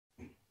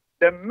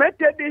the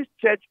Methodist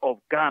Church of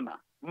Ghana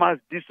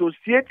must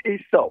dissociate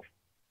itself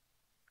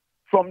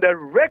from the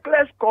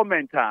reckless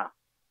commenter.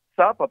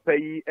 Sa papa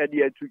yi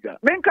edi etuga.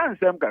 Men kan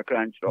sem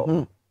kakra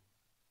nchro.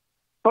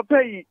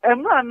 Papa yi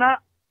emana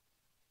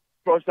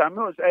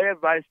Prosamils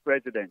vice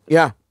president.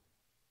 Yeah.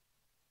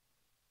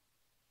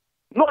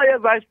 No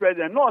vice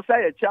president, no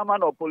say a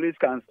chairman of police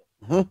council.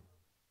 And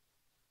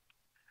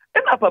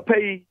a papa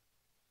yi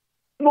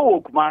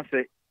no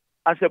kumase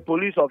as a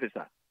police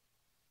officer.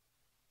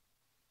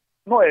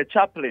 No a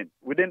chaplain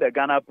within the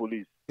Ghana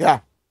police.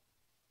 Yeah.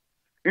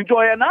 Into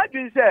a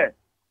Nigerian say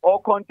or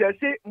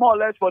contest more or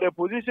less for the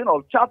position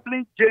of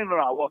chaplain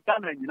general or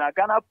Ghana in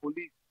Ghana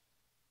police.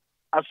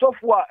 As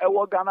software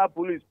a Ghana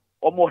police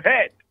or more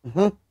head.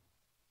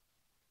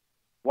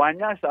 One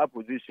year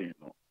position.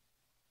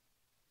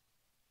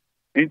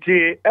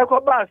 Into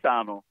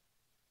Ekobasano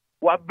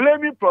were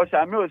blaming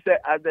Prosamil say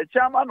as the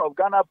chairman of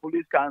Ghana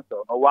Police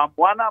Council or one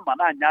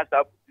mana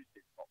nyasa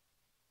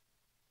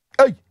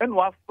position. And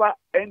what for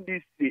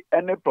NDC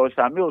any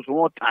Prosamil's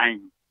one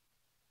time.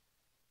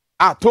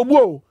 Ah,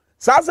 Tobo.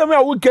 Sasame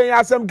a weekend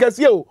asem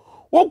kese o.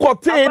 Wo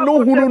kote no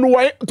hunu no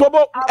wa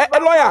Tobo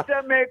lawyer.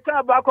 Me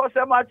kan ba ko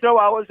se ma tro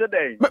wa wo se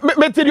dey.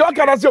 Me ti di o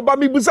kana se ba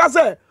mi busa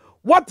se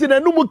what in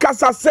enu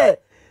kasa se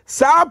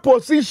sa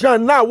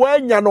position na wa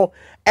nya no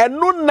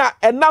enu na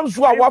enam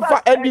so a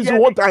wafa NDC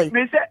one time.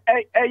 Me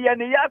say ye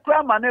ne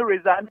yakra man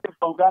resign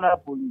from Ghana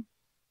police.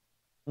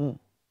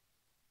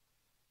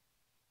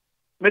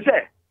 Me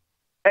say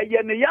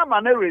ye ne ya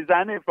man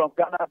resign from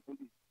Ghana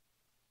police.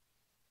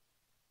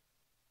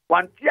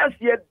 One tears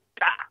yet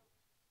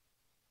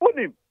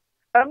Unim,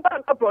 and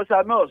that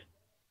Prosamils,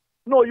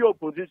 no your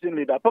opposition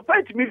leader. Papa,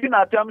 it's meeting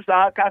at terms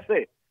I can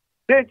say.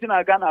 They in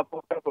Ghana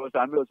for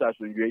Prosamils as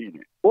we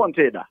won't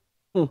say that.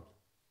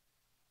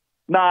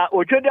 Now,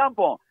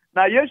 Ochediampo,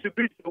 now yes to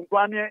be some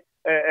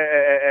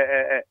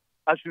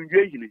as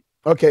we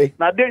okay.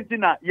 Now, then,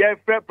 yeah,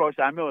 Fred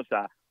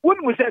Prosamils,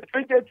 when we said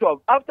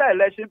 2012 after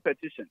election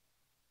petition,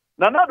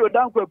 Nanado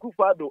Danko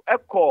Kufado,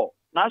 echo,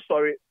 now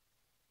sorry.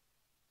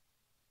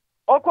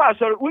 Oko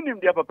sorry, unim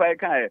dia papa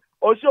kan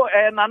also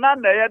nana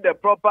na the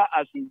proper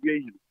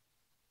association.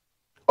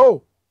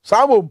 Oh,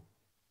 Samum.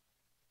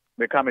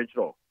 Me come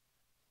tro.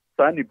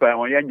 Sani pa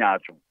onye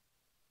nyaachum.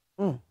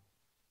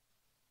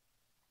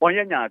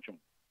 Onye nyaachum.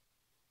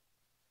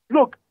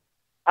 Look,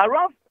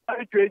 around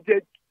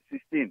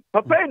 2016,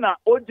 papa na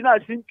original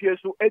simpie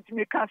so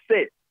etimi ka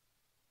say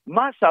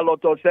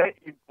Marshaloto say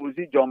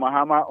impose John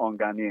Mahama on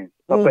Ghanaians.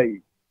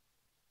 Papa.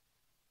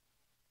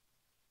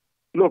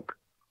 Look,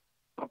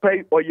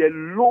 pay or a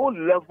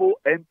low-level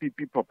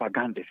MPP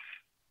propagandist.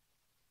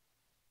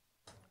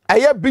 I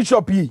hear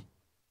Bishop E.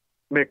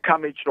 Me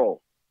come sure.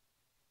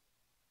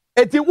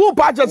 Eti wo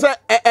pa che say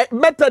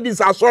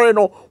Methodist asori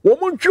no wo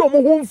mu ntwi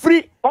omo hu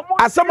mfiri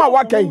asema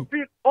wakai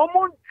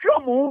omo ntwi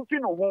omo hu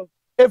mfiri no ho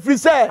efri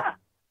say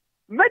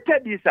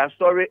Methodist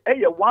asori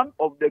one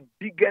of the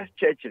biggest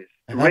churches,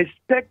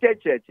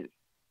 respected churches.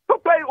 So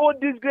pay all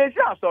disgrace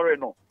asori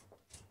no.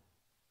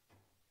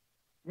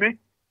 Me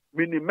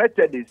many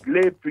Methodist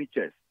lay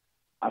preachers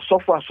are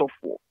suffer.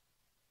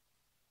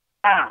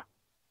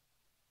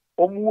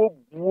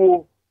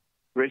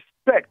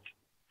 Respect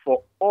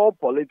for all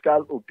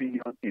political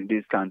opinions in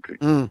this country.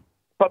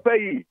 Papa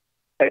yi,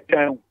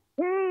 and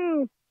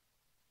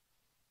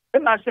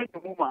I said to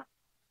Muma,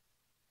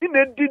 in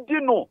a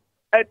didino,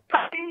 a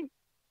tiny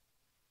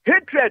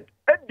hatred,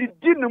 a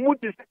didino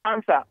mutis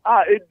answer,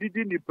 a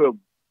didinipum.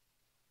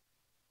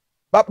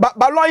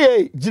 But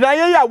lawyer,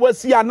 jinaye ya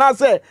wasi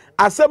anase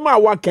asema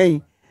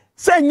waken.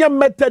 Say nye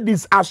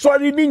Methodist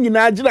asori ni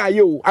nyina jina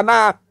yo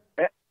ana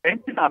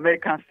enti na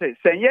American say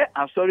ye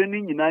asori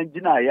ni nyina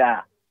jina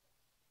ya.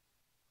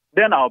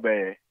 Then I'll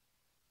be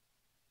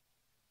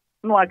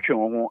no atwe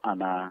ho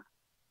ana.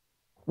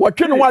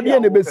 Watwe no wade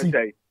ne besi.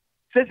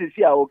 Say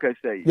see a okay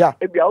say. Yeah.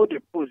 E bia o the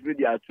post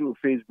video to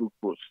Facebook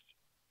post.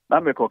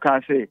 Na me ko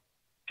kan say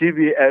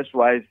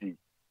TVSYZ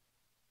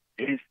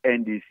is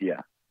NDC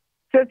ya.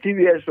 Say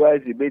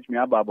TVSYZ makes me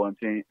about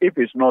bonting if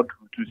it's not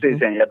true to say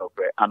say no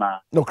correct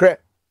ana. No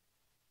correct.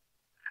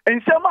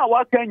 And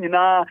somehow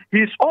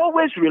he's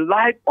always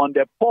relied on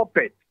the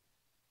pulpit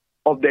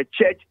of the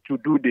church to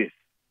do this.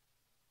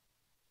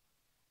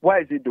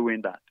 Why is he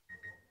doing that?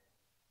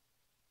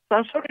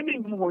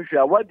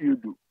 What do you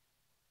do?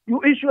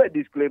 You issue a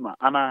disclaimer,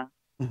 Anna.